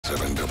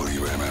101.7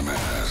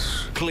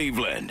 WMMS.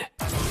 Cleveland.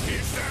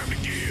 It's time to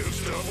give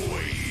stuff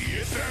away.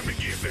 It's time to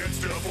give that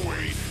stuff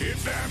away.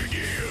 It's time to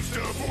give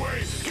stuff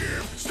away.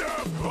 Give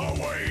stuff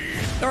away.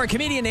 All right,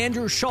 comedian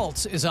Andrew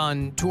Schultz is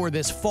on tour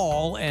this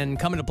fall and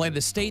coming to play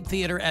the State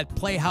Theater at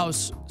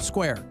Playhouse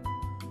Square.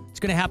 It's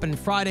going to happen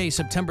Friday,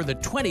 September the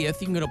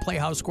 20th. You can go to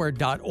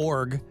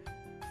playhousesquare.org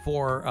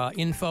for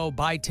info,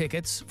 buy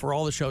tickets for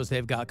all the shows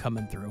they've got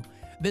coming through.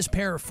 This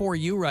pair for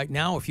you right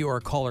now if you are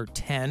caller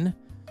 10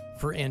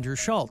 for Andrew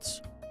Schultz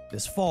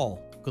this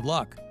fall. Good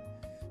luck.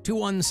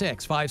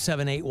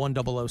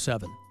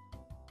 216-578-1007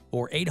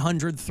 or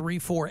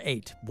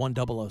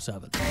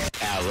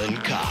 800-348-1007. Alan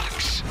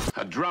Cox.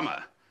 A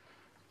drummer,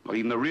 or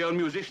even a real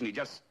musician, he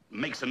just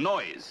makes a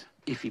noise.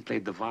 If he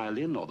played the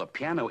violin or the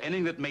piano,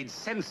 anything that made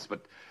sense,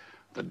 but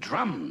the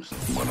drums.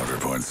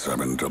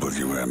 100.7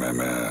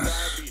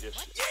 WMMS.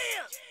 Diabetes. Yeah!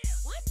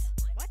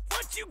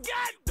 What you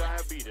got?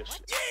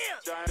 Diabetes. Yeah!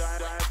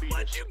 Diabetes.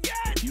 What you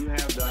got? If you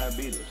have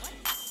diabetes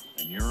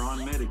and you're on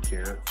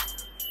Medicare,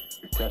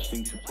 your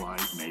testing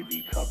supplies may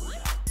be covered.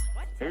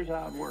 Here's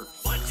how it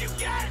works. What you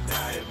got?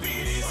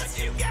 Diabetes.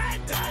 What you got?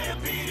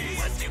 Diabetes.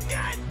 What you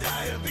got?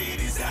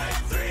 Diabetes. Type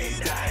 3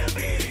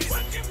 diabetes.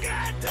 What you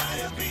got?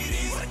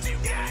 Diabetes. What you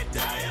got?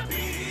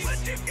 Diabetes.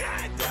 What you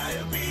got?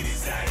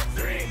 Diabetes. Type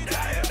 3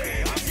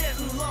 diabetes. I'm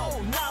getting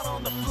low, not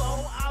on the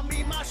flow. I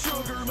mean my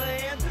sugar,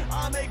 man.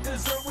 I make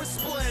dessert with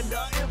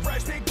Splenda and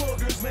fresh big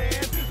boogers,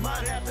 man.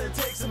 Might have to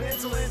take some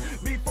insulin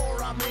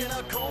before I'm in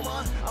a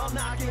coma. I'm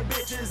knocking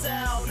bitches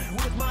out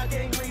with my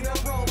gangrene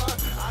aroma.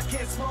 I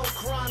can't smoke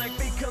chronic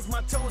because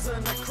my toes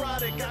are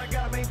necrotic. I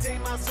gotta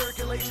maintain my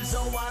circulation so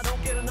I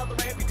don't get another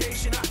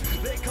amputation.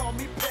 They call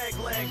me peg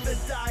leg, the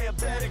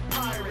diabetic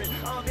pirate.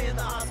 I'm in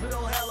the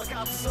hospital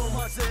helicopter so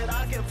much that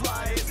I can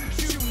fly it.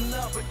 Shooting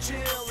up a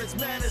chill, it's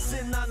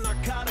medicine, not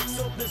narcotics.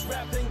 Hope this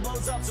rap thing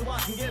blows up so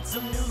I can get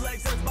some new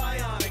legs that's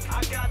bionic.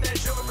 I got that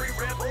sugar-free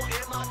Red Bull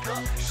in my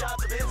cup.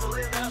 Shots of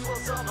insulin, that's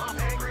what's up. I'm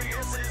angry,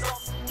 this is all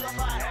stuff.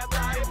 I have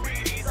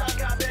diabetes. I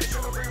got that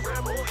sugar-free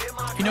Red Bull in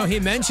my cup. You know, he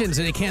mentions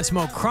that he can't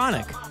smoke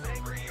chronic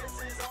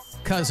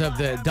because of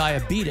the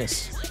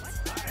diabetes.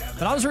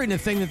 But I was reading a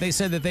thing that they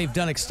said that they've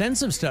done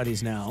extensive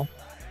studies now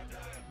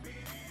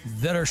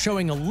that are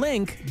showing a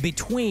link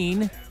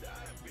between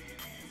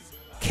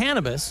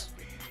cannabis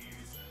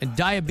and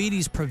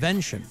diabetes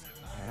prevention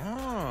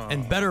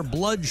and better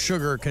blood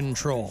sugar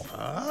control.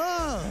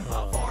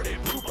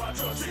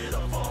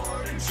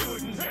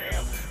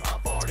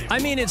 I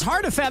mean, it's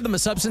hard to fathom a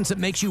substance that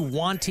makes you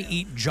want to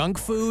eat junk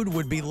food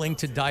would be linked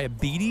to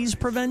diabetes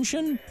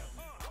prevention,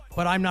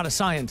 but I'm not a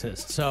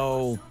scientist,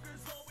 so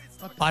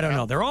I don't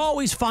know. They're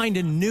always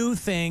finding new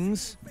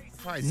things.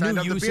 I signed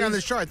up to uses. be on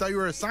the show. I thought you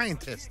were a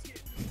scientist.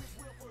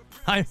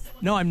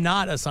 No, I'm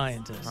not a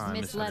scientist. I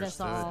Misled us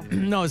all.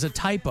 No, it's a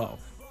typo.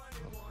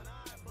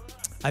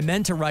 I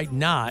meant to write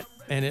not,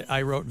 and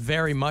I wrote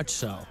very much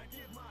so.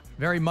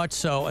 Very much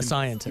so a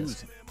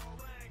scientist.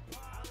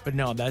 But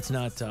no, that's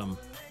not... I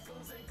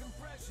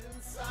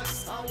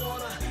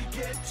wanna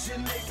get you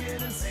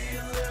naked and see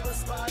your liver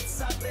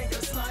spots. I think a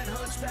slight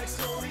hunchback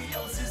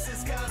scoliosis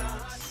is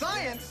kinda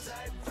Science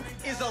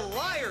is a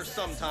liar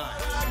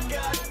sometimes.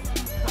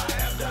 I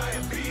have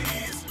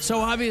diabetes. So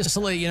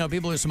obviously, you know,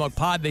 people who smoke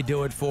pot, they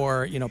do it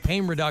for, you know,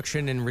 pain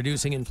reduction and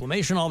reducing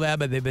inflammation, all that,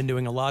 but they've been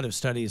doing a lot of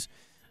studies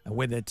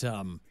with it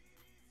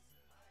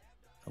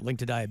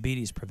linked to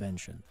diabetes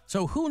prevention.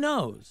 So who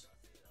knows?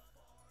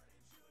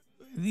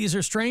 These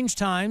are strange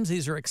times.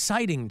 These are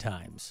exciting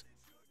times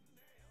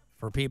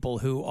for people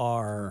who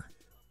are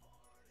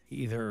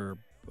either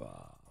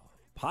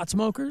pot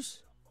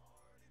smokers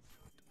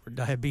or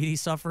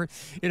diabetes sufferers.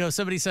 You know,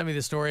 somebody sent me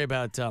the story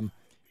about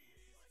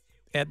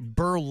at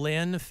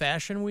Berlin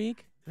Fashion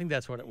Week. I think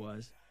that's what it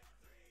was.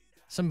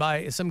 Some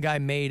guy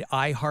made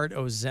I Heart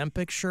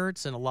Ozempic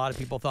shirts, and a lot of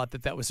people thought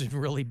that was in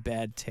really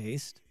bad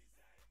taste.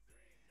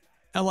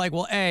 I'm like,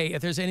 well,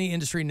 if there's any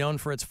industry known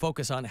for its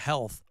focus on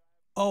health,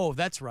 oh,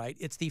 that's right,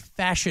 it's the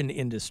fashion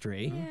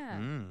industry. Yeah.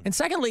 And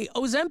secondly,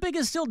 Ozempic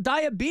is still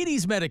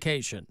diabetes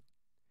medication.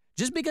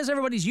 Just because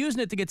everybody's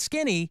using it to get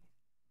skinny,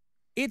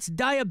 it's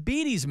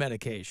diabetes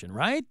medication,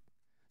 right?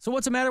 So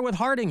what's the matter with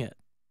hearting it?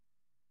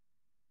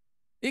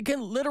 It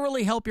can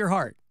literally help your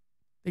heart.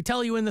 They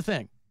tell you in the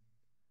thing,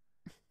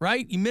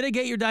 right? You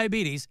mitigate your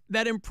diabetes,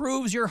 that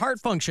improves your heart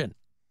function.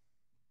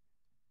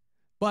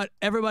 But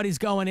everybody's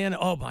going in,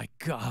 oh my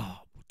God,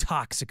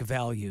 toxic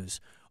values.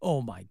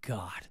 Oh my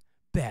God,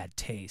 bad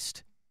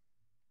taste.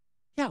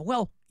 Yeah,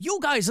 well, you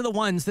guys are the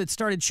ones that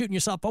started shooting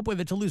yourself up with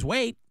it to lose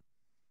weight.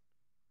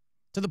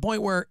 To the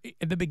point where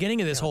at the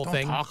beginning of this whole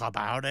thing. Don't talk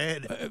about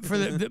it.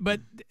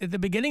 But at the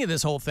beginning of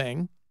this whole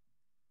thing,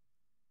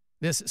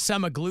 this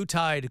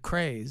semaglutide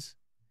craze,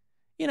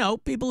 you know,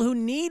 people who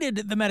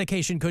needed the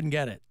medication couldn't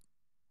get it.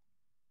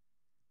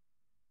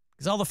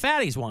 Because all the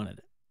fatties wanted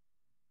it.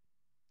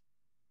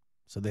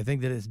 So they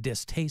think that it's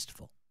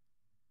distasteful.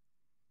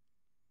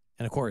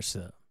 And of course,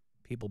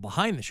 people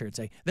behind the shirt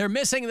say, they're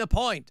missing the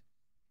point.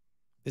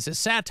 This is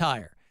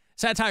satire.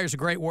 Satire is a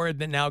great word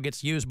that now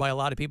gets used by a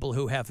lot of people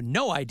who have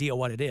no idea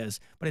what it is,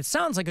 but it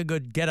sounds like a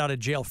good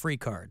get-out-of-jail-free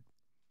card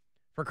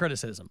for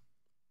criticism.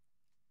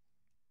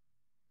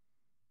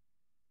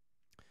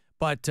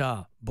 But,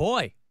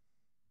 boy,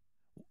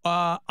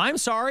 I'm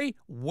sorry,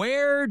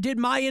 where did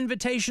my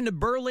invitation to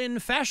Berlin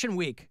Fashion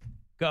Week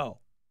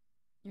go?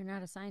 You're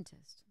not a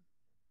scientist,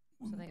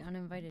 so they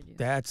uninvited you.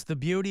 That's the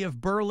beauty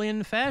of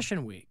Berlin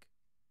Fashion Week.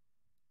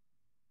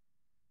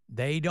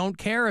 They don't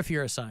care if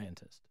you're a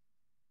scientist.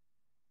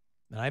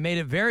 And I made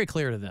it very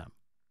clear to them.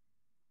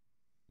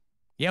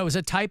 Yeah, it was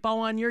a typo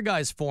on your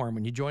guys' form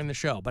when you joined the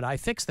show, but I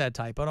fixed that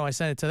typo. No, I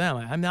sent it to them.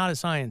 I'm not a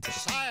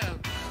scientist.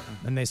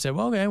 And they said,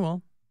 well, okay,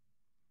 well.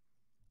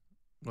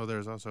 Well,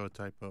 there's also a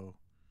typo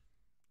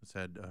that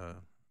said,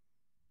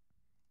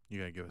 you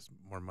got to give us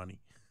more money.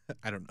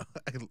 I don't know.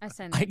 I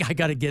signed that. I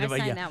got to get it. I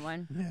signed Yeah. that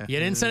one. Yeah. You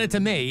didn't send it to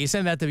me. You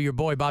sent that to your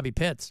boy, Bobby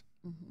Pitts.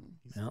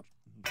 Yep.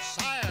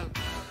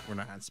 We're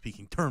not on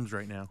speaking terms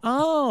right now.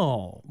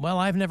 Oh, well,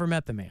 I've never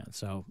met the man,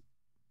 so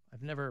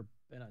I've never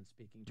been on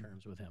speaking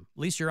terms with him.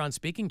 At least you're on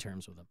speaking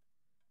terms with him.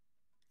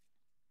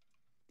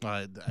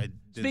 I didn't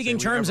Speaking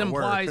say we terms ever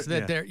were. implies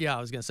that Yeah. there. Yeah, I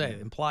was going to say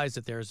it implies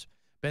that there's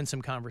been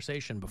some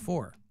conversation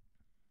before.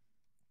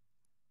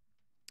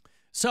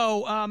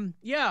 So,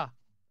 yeah,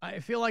 I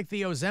feel like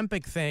the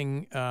Ozempic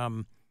thing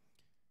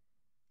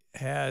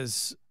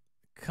has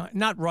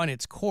not run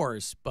its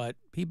course, but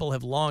people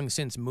have long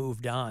since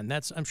moved on.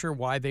 That's, I'm sure,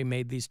 why they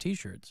made these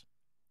T-shirts.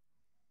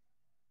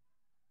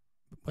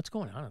 What's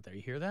going on out there?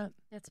 You hear that?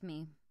 That's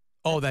me.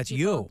 Oh, that's People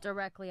you.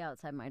 directly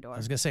outside my door. I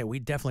was going to say, we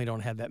definitely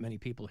don't have that many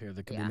people here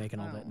that could be making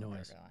all I that don't know what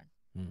noise. they're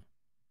doing.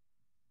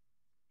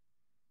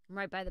 I'm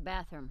right by the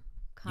bathroom.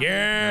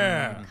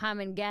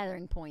 Common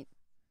gathering point.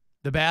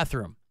 The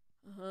bathroom.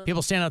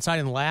 People stand outside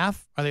and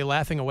laugh. Are they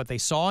laughing at what they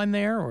saw in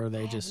there, or are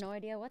they I just have no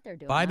idea what they're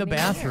doing. by the I'm in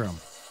here. bathroom?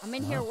 I'm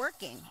in here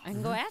working. I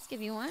can go ask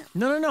if you want.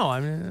 No.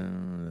 I'm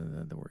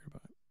not worried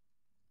about it.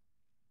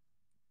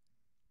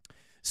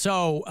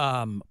 So,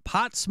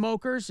 pot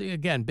smokers,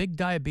 again, big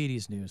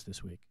diabetes news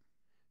this week.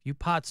 You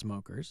pot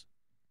smokers.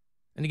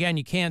 And again,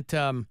 you can't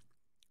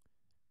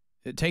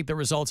take the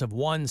results of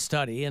one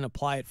study and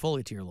apply it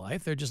fully to your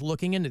life. They're just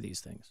looking into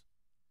these things.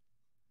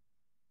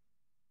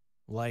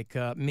 Like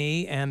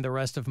me and the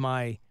rest of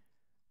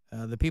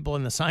the people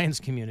in the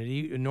science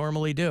community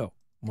normally do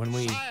when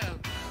we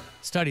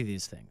study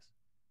these things.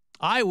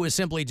 I was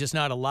simply just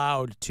not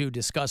allowed to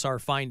discuss our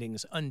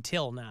findings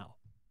until now.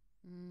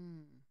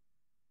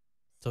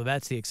 So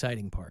that's the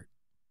exciting part.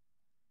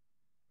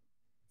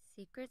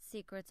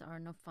 Secrets are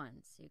no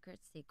fun.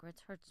 Secrets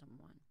hurt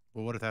someone.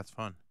 Well, what if that's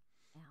fun?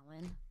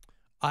 Alan.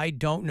 I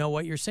don't know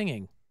what you're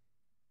singing.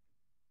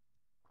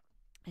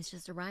 It's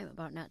just a rhyme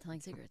about not telling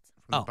secrets.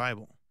 From the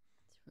Bible.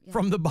 Yeah.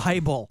 From the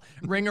Bible.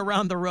 Ring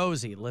around the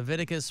rosy.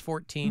 Leviticus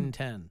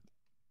 14:10.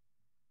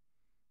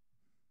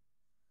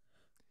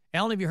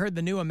 Alan, have you heard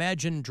the new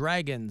Imagine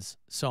Dragons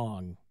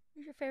song?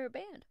 Who's your favorite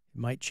band? It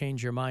might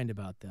change your mind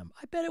about them.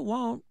 I bet it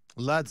won't.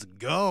 Let's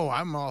go.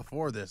 I'm all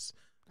for this.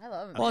 I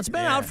love them. Well, it's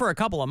been out for a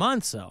couple of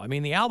months, though. I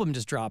mean, the album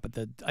just dropped,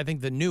 but I think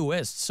the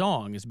newest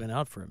song has been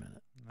out for a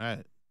minute.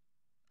 I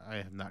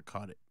have not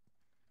caught it.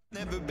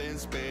 Never been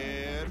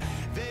spared.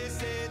 They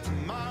say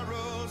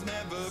tomorrow's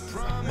never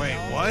promised.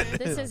 Wait, what?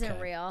 This isn't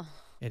real.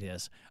 It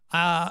is.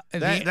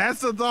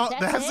 That's the thought.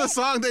 That's the it?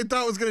 song they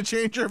thought was going to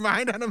change your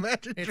mind on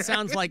Imagine It Dragons.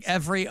 sounds like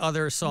every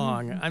other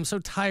song. I'm so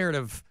tired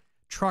of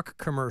truck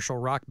commercial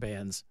rock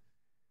bands.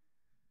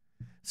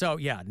 So,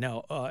 yeah,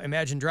 no.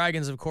 Imagine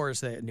Dragons, of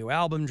course, the new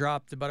album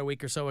dropped about a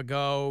week or so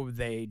ago.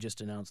 They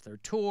just announced their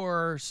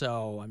tour,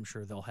 so I'm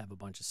sure they'll have a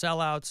bunch of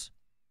sellouts.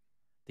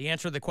 The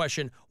answer to the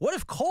question, what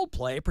if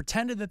Coldplay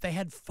pretended that they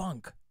had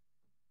funk?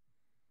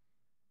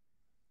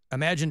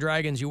 Imagine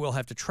Dragons, you will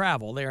have to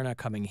travel. They are not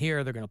coming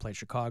here. They're going to play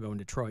Chicago and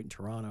Detroit and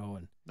Toronto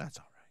and That's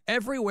all right.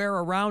 everywhere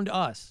around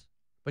us.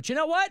 But you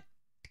know what?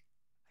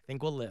 I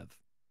think we'll live.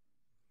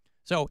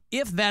 So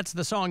if that's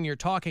the song you're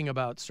talking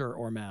about, sir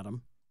or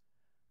madam,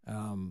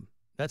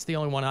 that's the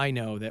only one I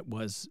know that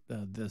was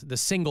the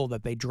single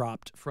that they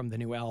dropped from the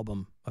new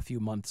album a few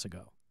months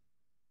ago.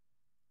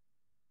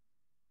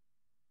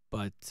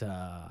 But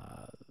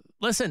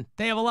listen,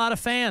 they have a lot of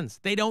fans.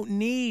 They don't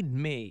need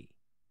me.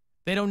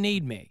 They don't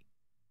need me.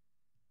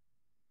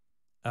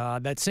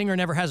 That singer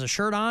never has a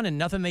shirt on, and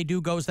nothing they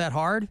do goes that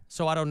hard.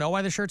 So I don't know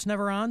why the shirt's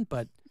never on.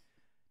 But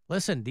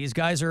listen, these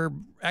guys are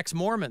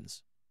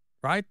ex-Mormons,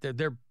 right?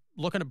 They're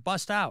looking to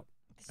bust out.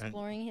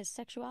 Exploring his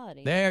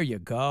sexuality. There you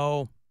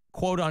go.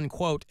 Quote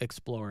unquote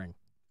exploring.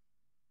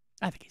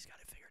 I think he's got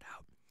it figured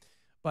out.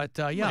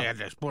 But yeah. You had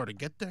to explore to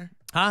get there.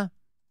 Huh?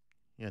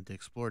 You had to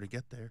explore to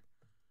get there.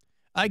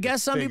 I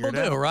guess some people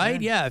figured do, out, right?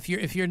 yeah. Yeah.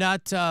 If you're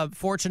not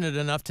fortunate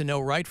enough to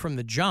know right from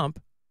the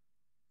jump,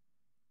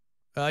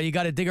 you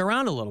got to dig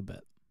around a little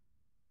bit.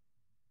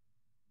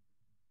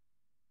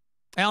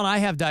 Alan, I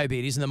have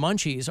diabetes, and the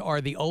munchies are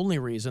the only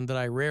reason that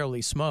I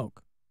rarely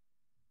smoke.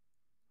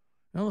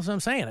 You know what I'm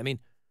saying? I mean,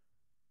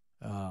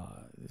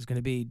 there's going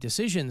to be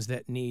decisions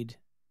that need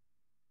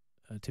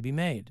to be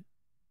made.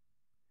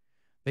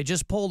 They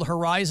just pulled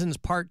Horizons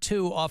Part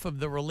 2 off of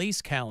the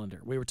release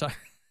calendar. We're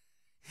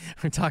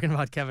talking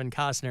about Kevin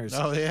Costner's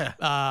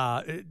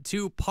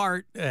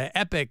 2-part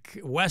epic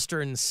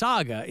Western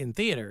saga in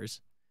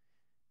theaters.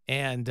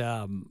 And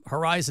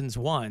Horizons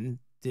 1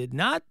 did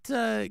not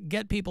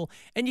get people.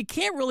 And you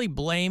can't really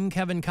blame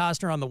Kevin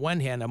Costner on the one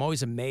hand. I'm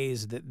always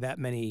amazed that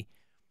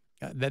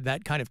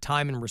that kind of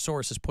time and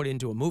resources put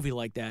into a movie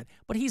like that.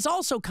 But he's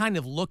also kind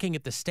of looking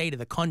at the state of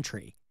the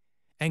country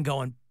and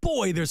going,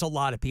 boy, there's a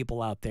lot of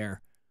people out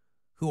there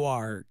who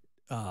are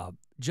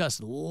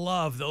just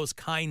love those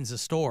kinds of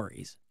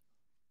stories.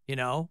 You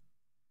know?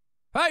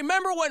 Hey,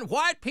 remember when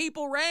white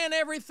people ran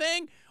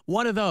everything?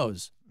 One of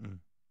those.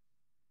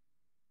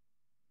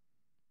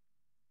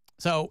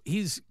 So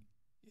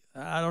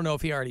I don't know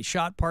if he already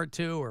shot part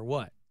 2 or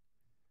what.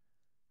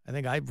 I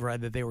think I've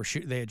read that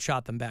they had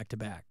shot them back to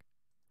back.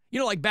 You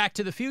know, like Back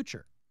to the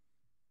Future.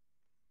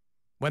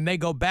 When they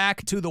go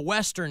back to the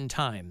Western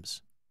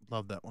times.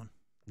 Love that one.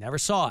 Never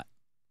saw it.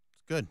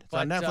 It's good. It's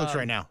on Netflix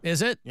right now.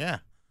 Is it? Yeah.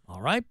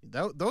 All right.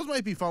 Those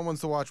might be fun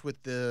ones to watch with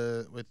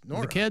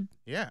Nora. The kid?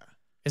 Yeah.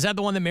 Is that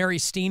the one that Mary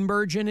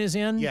Steenburgen is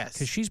in? Yes.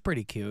 Because she's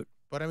pretty cute.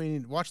 But, I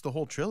mean, watch the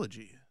whole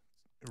trilogy.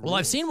 Well,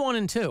 I've seen 1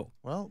 and 2.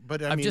 Well,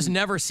 but I've just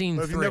never seen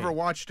 3. If you never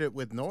watched it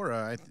with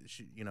Nora,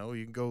 you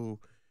can go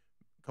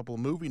a couple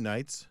of movie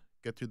nights,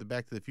 get through the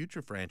Back to the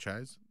Future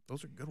franchise.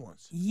 Those are good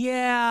ones.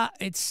 Yeah,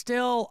 it's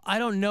still, I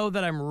don't know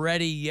that I'm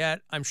ready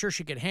yet. I'm sure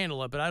she could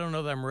handle it, but I don't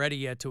know that I'm ready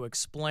yet to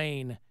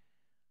explain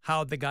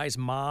how the guy's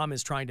mom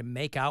is trying to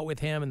make out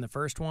with him in the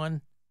first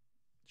one.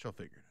 She'll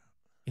figure it out.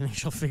 You think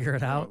she'll figure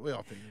it out? We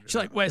all figured it out. She's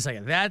like, wait a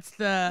second, that's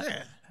the...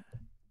 Yeah.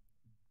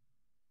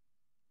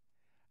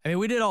 I mean,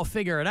 we did all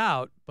figure it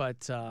out,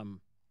 but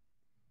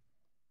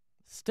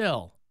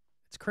still,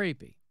 it's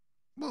creepy.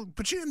 Well,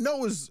 but she didn't know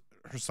it was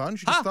her son.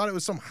 She just thought it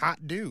was some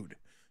hot dude.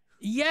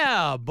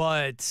 Yeah,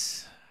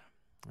 but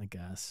I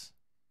guess.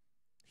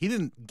 He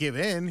didn't give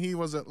in. He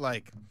wasn't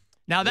like...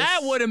 Now,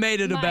 that would have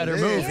made it a better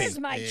movie. Here's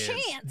my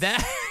chance.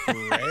 That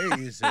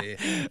crazy.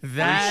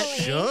 That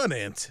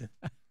shouldn't.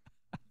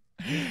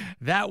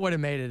 That would have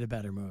made it a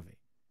better movie.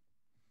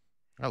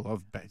 I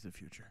love Back to the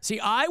Future. See,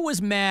 I was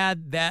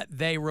mad that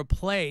they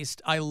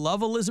replaced, I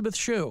love Elizabeth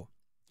Shue,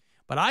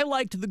 but I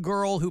liked the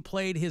girl who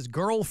played his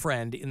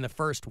girlfriend in the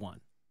first one.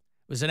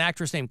 It was an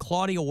actress named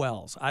Claudia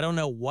Wells. I don't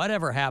know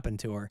whatever happened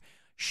to her.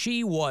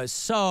 She was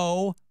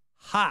so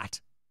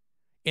hot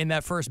in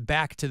that first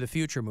Back to the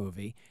Future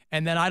movie.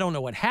 And then I don't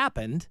know what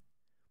happened,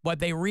 but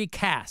they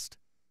recast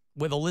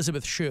with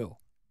Elizabeth Shue.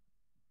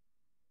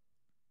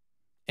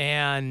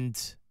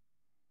 And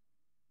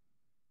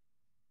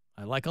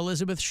I like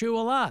Elizabeth Shue a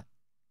lot.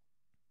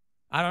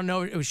 I don't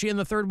know. Was she in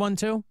the third one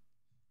too?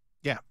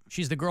 Yeah.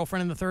 She's the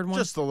girlfriend in the third one?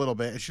 Just a little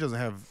bit.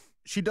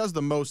 She does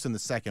the most in the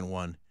second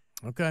one.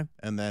 Okay.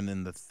 And then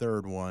in the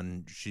third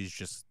one, she's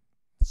just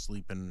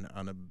sleeping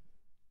on a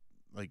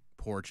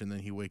porch, and then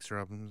he wakes her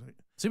up and he's like,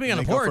 sleeping on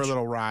a porch. They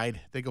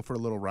go for a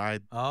little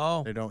ride.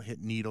 Oh. They don't hit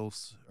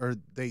Needles, or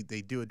they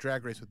do a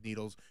drag race with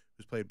Needles,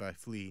 who's played by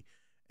Flea,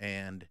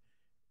 and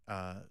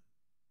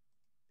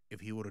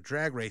if he would have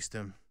drag raced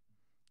him,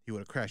 he would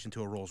have crashed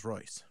into a Rolls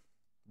Royce,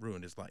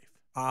 ruined his life.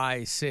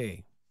 I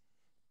see.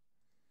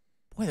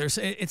 Boy,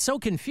 it's so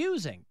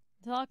confusing.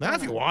 Not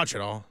if you watch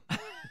it all.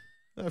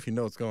 Not if you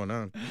know what's going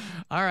on.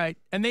 All right.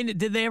 And did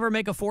they ever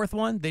make a fourth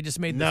one? They just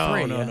made the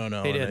 3.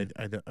 No. They didn't.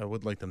 I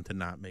would like them to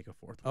not make a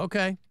fourth one.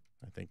 Okay.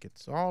 I think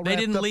it's all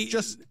wrapped up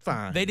just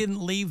fine. They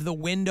didn't leave the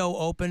window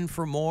open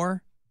for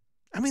more?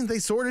 I mean, they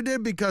sort of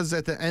did, because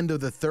at the end of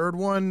the third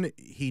one,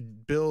 he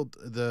built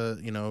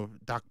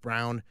Doc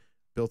Brown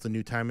built a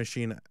new time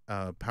machine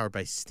powered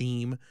by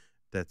steam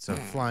that's a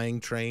flying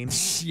train.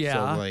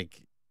 Yeah. So,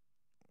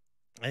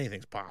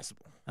 anything's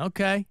possible.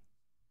 Okay.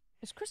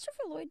 Is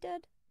Christopher Lloyd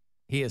dead?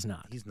 He is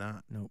not. He's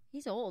not. Nope.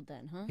 He's old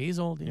then, huh? He's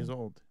old. Yeah. He's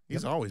old.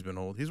 He's always been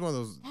old. He's one of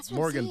those That's what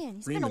Morgan I'm saying.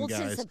 He's Freeman been old guys.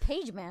 since the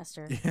Page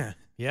Master. Yeah.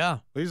 Yeah.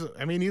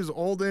 He was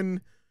old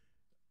in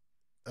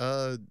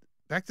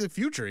Back to the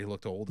Future. He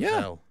looked old as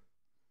hell.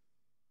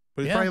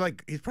 But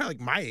he's probably like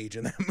my age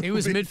in that movie. He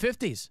was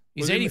mid-50s.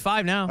 He's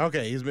 85 now.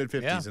 Okay, he's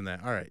mid-50s in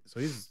that. All right.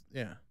 So he's,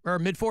 Or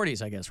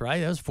mid-40s, I guess,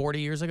 right? That was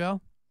 40 years ago?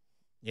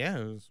 Yeah,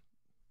 it was.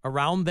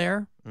 Around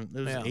there? It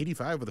was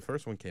 85 when the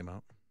first one came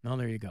out. Oh,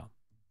 there you go.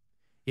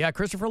 Yeah,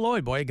 Christopher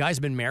Lloyd, boy. Guy's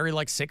been married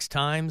 6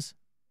 times.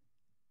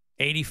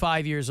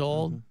 85 years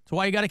old. That's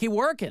why you got to keep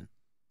working.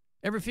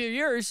 Every few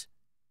years,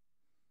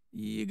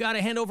 you got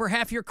to hand over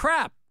half your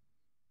crap.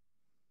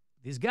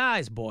 These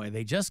guys, boy,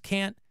 they just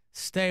can't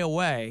stay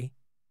away.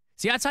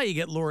 See, that's how you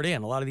get lured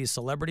in. A lot of these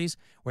celebrities,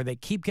 where they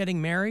keep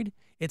getting married,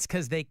 it's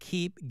because they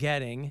keep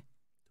getting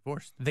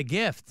divorced. The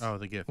gift. Oh,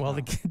 the gift. Well,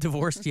 no.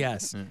 Divorced,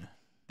 yes.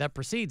 That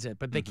precedes it,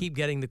 but they keep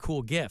getting the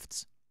cool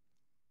gifts.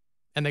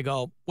 And they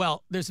go,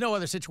 well, there's no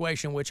other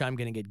situation in which I'm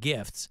going to get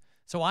gifts.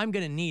 So I'm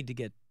going to need to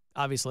get,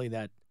 obviously,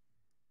 that,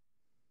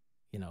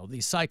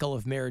 the cycle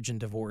of marriage and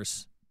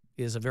divorce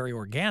is a very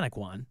organic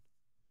one.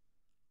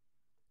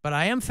 But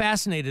I am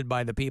fascinated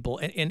by the people,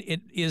 and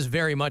it is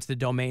very much the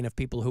domain of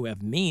people who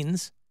have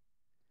means.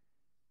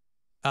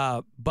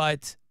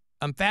 But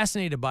I'm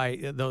fascinated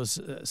by those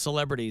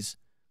celebrities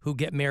who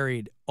get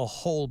married a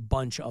whole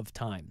bunch of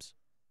times.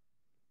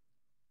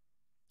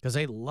 Because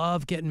they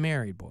love getting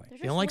married, boy.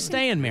 They don't like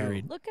staying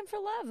married. Looking for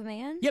love,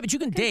 man. Yeah, but you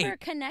can date. For a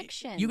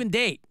connection. You can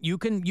date. You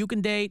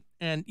can date,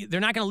 and they're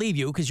not going to leave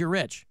you because you're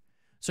rich.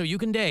 So you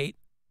can date,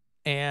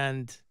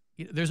 and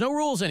there's no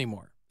rules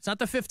anymore. It's not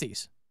the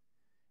 50s.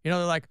 You know,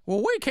 they're like,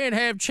 well, we can't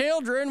have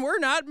children. We're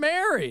not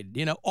married.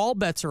 You know, all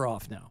bets are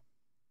off now.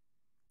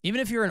 Even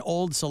if you're an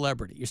old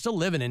celebrity, you're still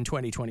living in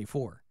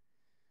 2024.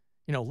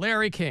 You know,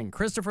 Larry King,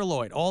 Christopher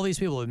Lloyd, all these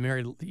people have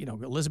married, you know,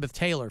 Elizabeth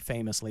Taylor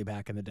famously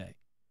back in the day.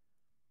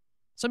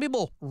 Some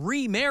people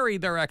remarry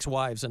their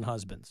ex-wives and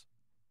husbands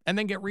and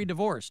then get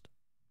re-divorced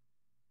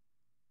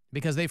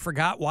because they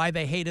forgot why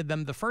they hated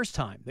them the first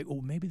time. They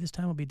go, maybe this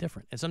time will be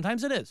different. And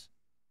sometimes it is.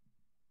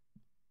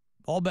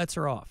 All bets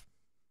are off.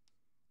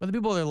 But the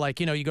people that are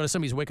like, you know, you go to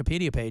somebody's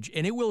Wikipedia page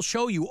and it will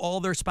show you all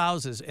their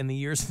spouses in the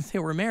years that they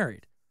were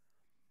married.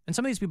 And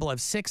some of these people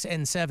have 6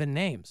 and 7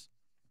 names.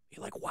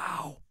 You're like,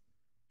 wow.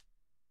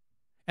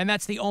 And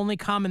that's the only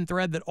common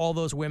thread that all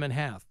those women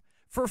have.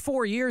 For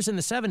 4 years in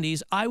the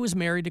 70s, I was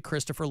married to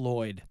Christopher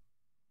Lloyd.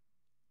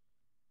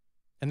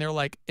 And they're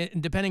like,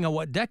 depending on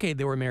what decade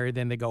they were married,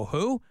 then they go,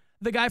 who?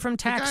 The guy from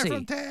Taxi. The guy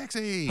from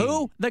Taxi.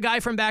 Who? The guy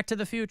from Back to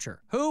the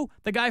Future. Who?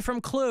 The guy from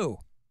Clue.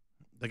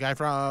 The guy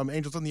from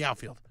Angels in the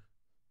Outfield.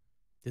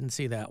 Didn't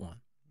see that one.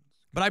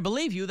 But I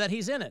believe you that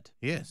he's in it.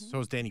 Yes, so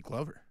is Danny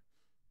Glover.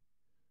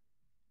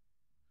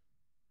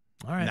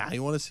 All right. Now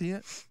you want to see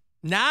it?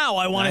 Now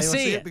I want to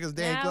see it. Because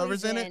Danny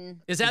Glover's in it?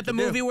 Is that the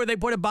movie where they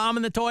put a bomb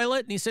in the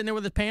toilet and he's sitting there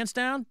with his pants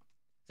down? Is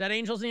that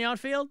Angels in the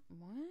Outfield?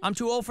 What? I'm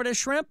too old for this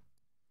shrimp?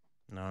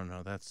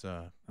 No, that's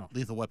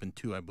Lethal Weapon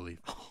 2, I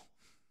believe.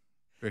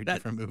 Very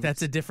different movie.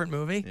 That's a different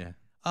movie? Yeah.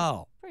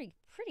 Oh.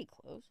 Pretty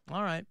close.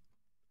 All right.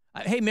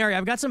 Hey, Mary,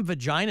 I've got some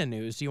vagina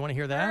news. Do you want to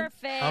hear that?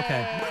 Perfect.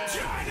 Okay.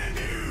 Vagina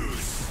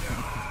news.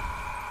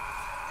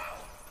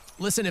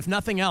 Listen, if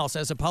nothing else,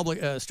 as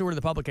a steward of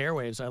the public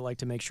airwaves, I like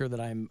to make sure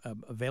that I'm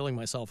availing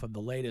myself of the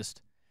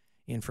latest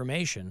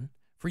information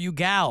for you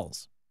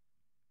gals.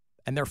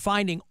 And they're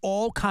finding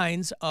all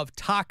kinds of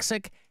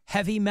toxic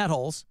heavy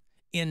metals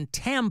in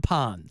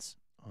tampons.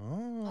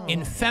 Oh.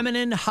 In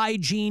feminine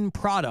hygiene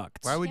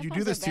products. Why would you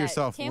do this to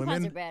yourself, Tampons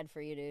women? are bad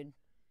for you, dude.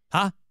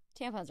 Huh?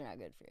 Tampons are not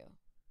good for you.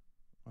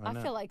 Why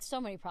not? I feel like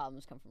so many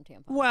problems come from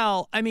tampons.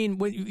 Well, I mean,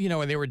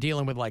 when they were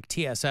dealing with like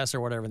TSS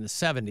or whatever in the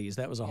 70s,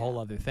 that was a whole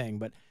other thing.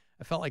 But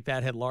I felt like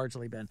that had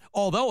largely been.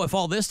 Although, if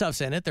all this stuff's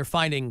in it, they're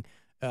finding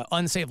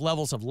unsafe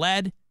levels of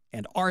lead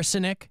and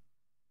arsenic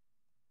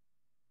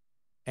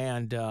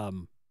and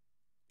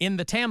in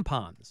the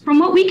tampons. From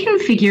what we can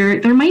figure,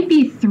 there might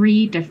be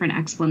 3 different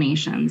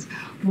explanations.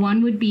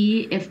 One would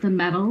be if the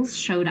metals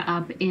showed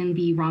up in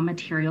the raw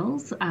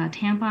materials.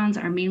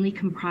 Tampons are mainly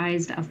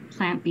comprised of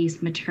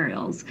plant-based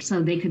materials,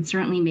 so they could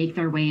certainly make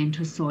their way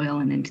into soil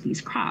and into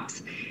these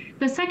crops.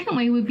 The second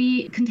way would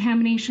be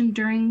contamination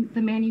during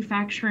the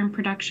manufacture and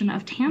production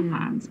of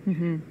tampons.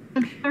 Mm-hmm.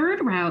 The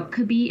third route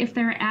could be if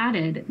they're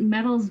added.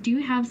 Metals do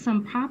have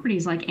some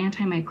properties like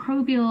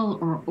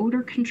antimicrobial or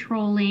odor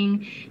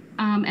controlling,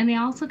 and they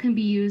also can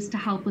be used to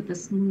help with the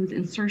smooth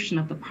insertion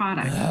of the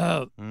product.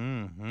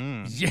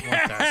 Mm-hmm.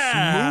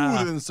 Yeah!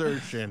 Smooth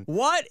insertion.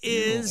 What You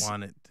is... don't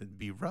want it to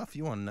be rough.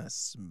 You want a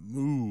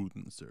smooth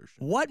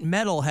insertion. What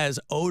metal has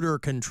odor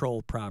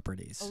control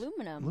properties?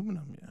 Aluminum.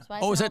 Aluminum, yeah. That's why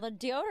Oh, it's is all the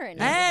deodorant. and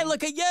Hey, everything.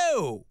 look at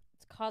you!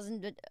 It's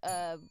causing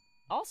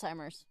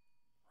Alzheimer's.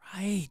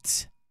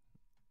 Right.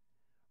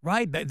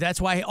 Right.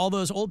 That's why all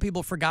those old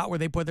people forgot where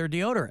they put their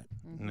deodorant.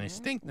 And they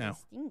stink now.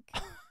 Stink.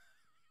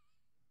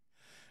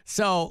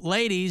 So,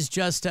 ladies,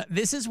 just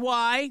this is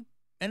why,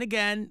 and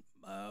again,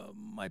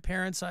 my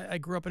parents, I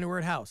grew up in a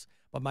weird house,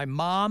 but my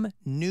mom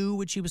knew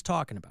what she was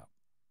talking about.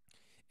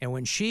 And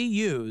when she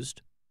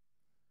used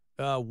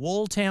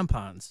wool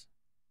tampons.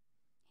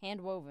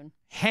 Hand woven.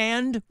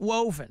 Hand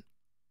woven.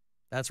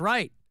 That's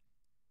right.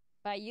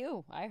 By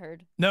you, I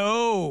heard.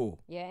 No.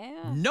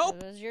 Yeah.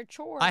 Nope. It was your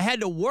chore. I had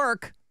to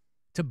work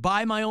to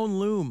buy my own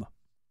loom.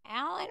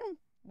 Alan,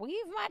 weave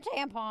my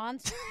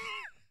tampons.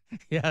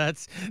 Yeah,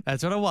 that's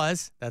what it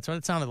was. That's what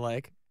it sounded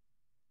like.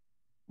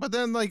 But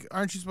then, like,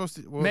 aren't you supposed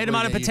to... Made them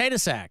out of potato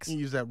sacks. You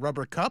use that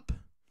rubber cup?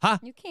 Huh?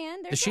 You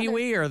can. The There's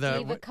Shiwi or the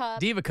Diva cup.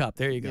 Diva cup.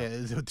 There you go. Yeah,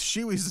 the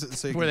Shiwi's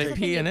so you Where can they take-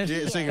 pee in it?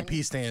 Yeah, so you can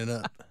pee standing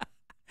up.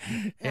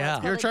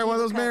 Yeah. You ever try one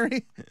of those,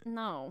 Mary?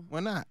 No. Why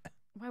not?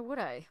 Why would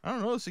I? I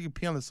don't know, so you can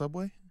pee on the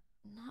subway?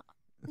 No.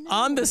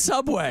 On the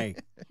subway.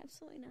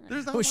 Absolutely not.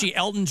 There's not Was she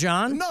Elton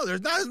John? No,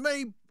 there's not as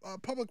many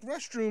public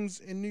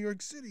restrooms in New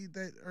York City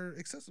that are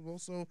accessible.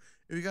 So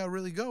if you gotta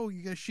really go,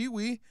 you get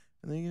Shiwi,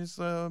 and then you just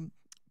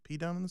pee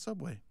down in the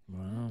subway. I've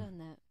Wow. done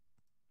that.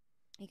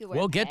 You could wear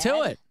Well, a get to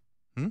pad. it.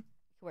 Hmm? You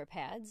could wear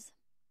pads.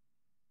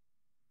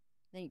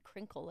 Then you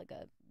crinkle like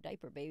a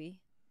diaper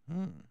baby.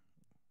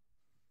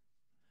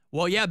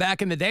 Well, yeah,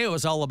 back in the day, it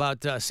was all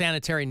about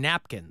sanitary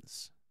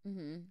napkins.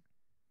 Mm-hmm.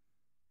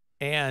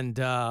 And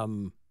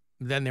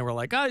then they were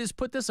like, oh, just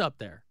put this up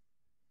there.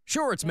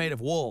 Sure, it's made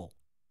of wool.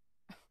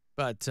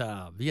 But,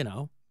 you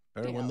know,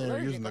 Better when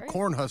they're using the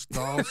corn husk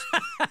dolls.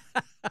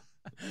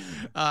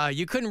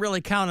 You couldn't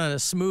really count on a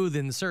smooth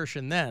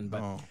insertion then.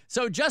 But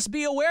So just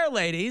be aware,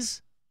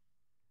 ladies.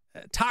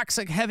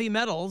 Toxic heavy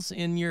metals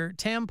in your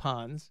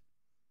tampons.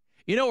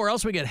 You know where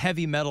else we get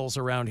heavy metals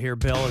around here,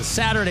 Bill, is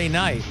Saturday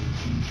night.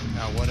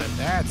 Now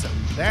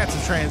that's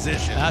a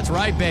transition. That's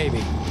right,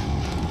 baby.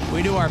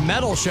 We do our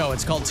metal show.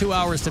 It's called 2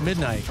 Hours to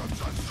Midnight.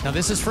 Now,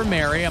 this is for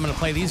Mary. I'm going to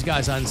play these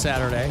guys on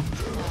Saturday.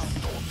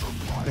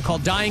 They're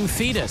called Dying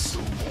Fetus.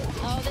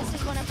 Oh, this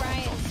is one of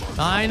Brian's.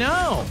 I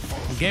know.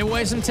 We gave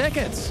away some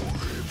tickets.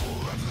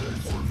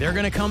 They're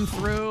going to come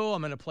through.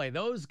 I'm going to play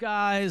those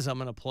guys. I'm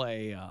going to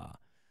play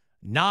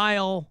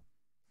Nile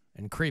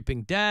and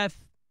Creeping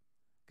Death.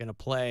 Going to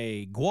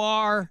play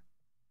Guar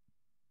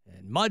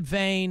and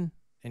Mudvayne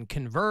and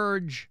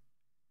Converge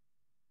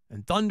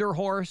and Thunder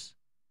Horse.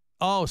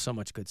 Oh, so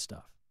much good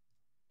stuff.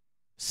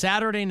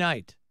 Saturday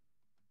night,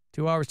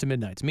 2 Hours to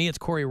Midnight. It's me, it's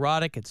Corey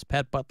Roddick, it's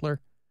Pat Butler.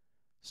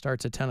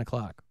 Starts at 10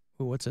 o'clock.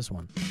 Ooh, what's this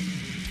one?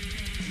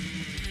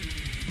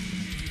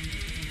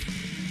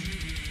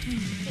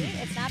 See,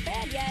 it's not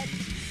bad yet.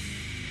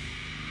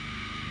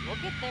 We'll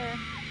get there.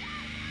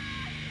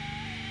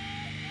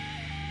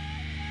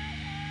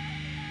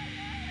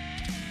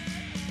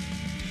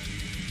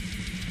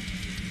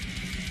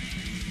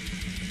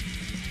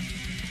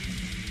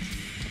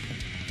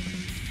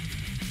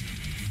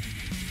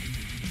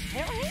 I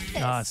don't hate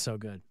this. Oh, it's so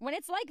good. When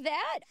it's like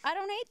that, I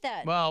don't hate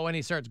that. Well, when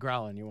he starts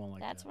growling, you won't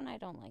like That's that. when I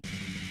don't like it.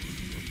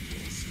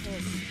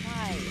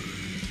 Why?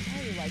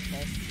 Why do you like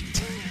this?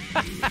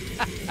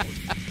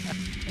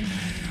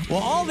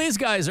 Well, all these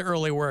guys'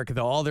 early work,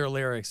 though, all their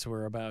lyrics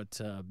were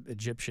about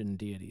Egyptian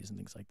deities and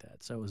things like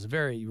that. So it was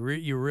very,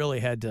 you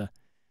really had to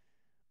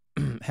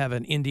have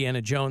an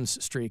Indiana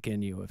Jones streak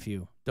in you if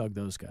you dug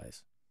those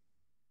guys.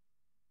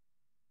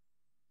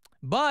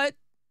 But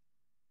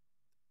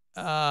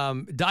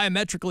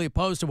diametrically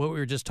opposed to what we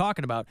were just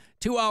talking about,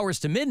 2 Hours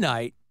to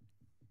Midnight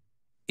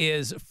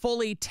is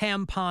fully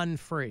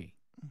tampon-free.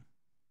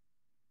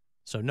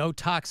 So no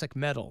toxic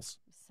metals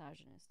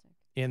Misogynistic.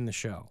 in the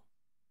show.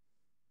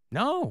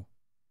 No.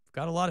 We've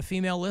got a lot of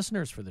female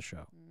listeners for the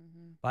show.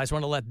 I just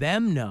want to let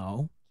them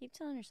know. Keep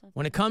telling yourself.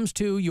 When it comes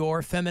to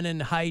your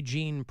feminine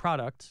hygiene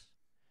products,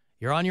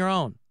 you're on your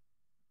own.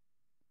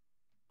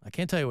 I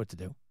can't tell you what to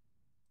do.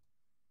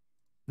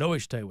 Nobody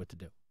should tell you what to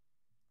do.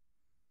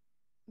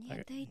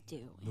 Yeah, they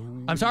do.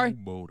 I'm sorry?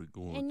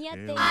 And yet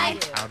they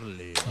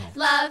do.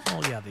 Love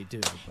Oh, yeah, they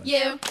do. But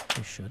you,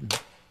 they shouldn't.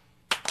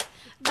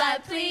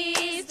 but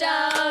please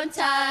don't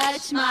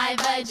touch my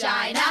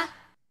vagina.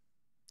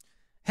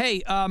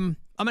 Hey, I'm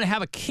going to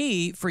have a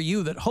key for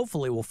you that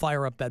hopefully will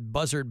fire up that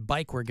Buzzard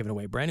bike we're giving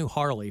away. Brand new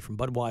Harley from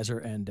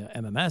Budweiser and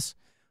MMS.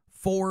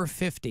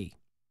 $450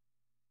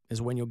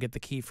 is when you'll get the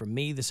key from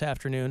me this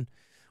afternoon.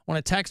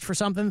 Want to text for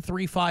something?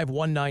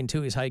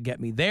 35192 is how you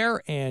get me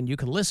there, and you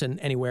can listen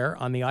anywhere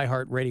on the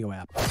iHeartRadio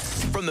app.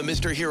 From the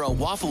Mr. Hero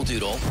Waffle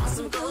Doodle.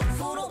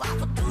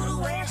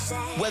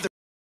 Whether